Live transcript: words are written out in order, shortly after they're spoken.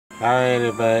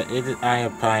Alright, but it is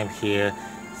Iron Prime here.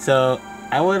 So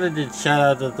I wanted to shout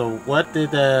out to the what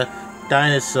did the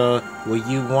dinosaur will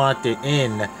you want to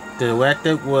end the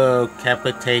Jurassic World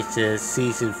Cretaceous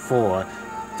Season 4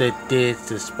 that did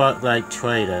the Spotlight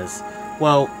Traders.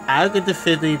 Well, I get the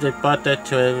feeling that Spotlight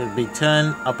Traders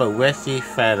return of a Westie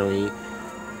factory,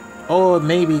 or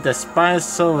maybe the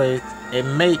Spinosaurus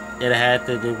and make it had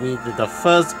to be the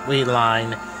first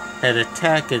reline had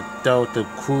attacked though the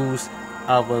crews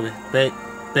of a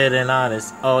better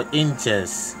honest or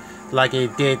injustice like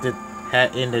it did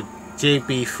in the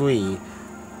JB3.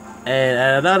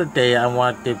 And another day I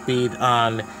want to be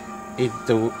on in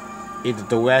the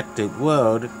Jurassic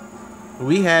World.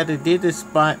 We had to do the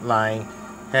spotlight,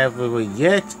 however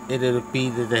yet it'll be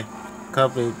the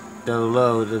cover the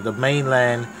load of the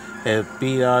mainland and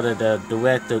beat out of the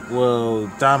Jurassic World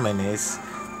dominance,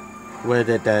 where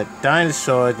the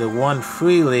dinosaurs won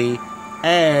freely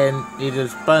and it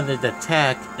is abundant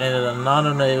attack and an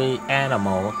ordinary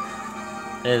animal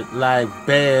like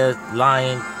bears,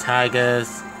 lion,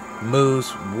 tigers,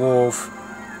 moose, wolf,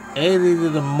 and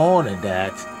even more than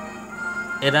that.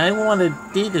 And I want to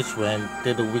do this one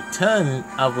to the return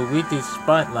of a weekly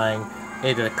spotlight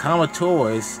and the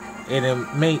Commodores and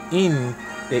it made in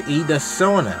the either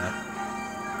Sona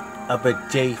of a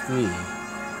J3.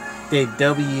 The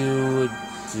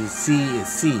WGC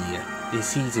is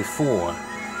season 4.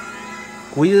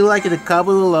 Would you like it to comment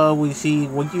below? We see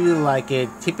would you like it.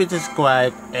 Tip and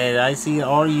subscribe, and I see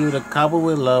all of you to comment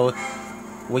below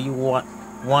what you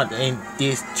want in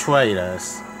these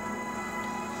trailers.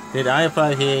 Then I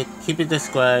am here. Keep it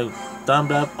subscribed,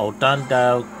 thumb up or thumb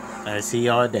down. I see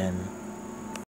y'all then.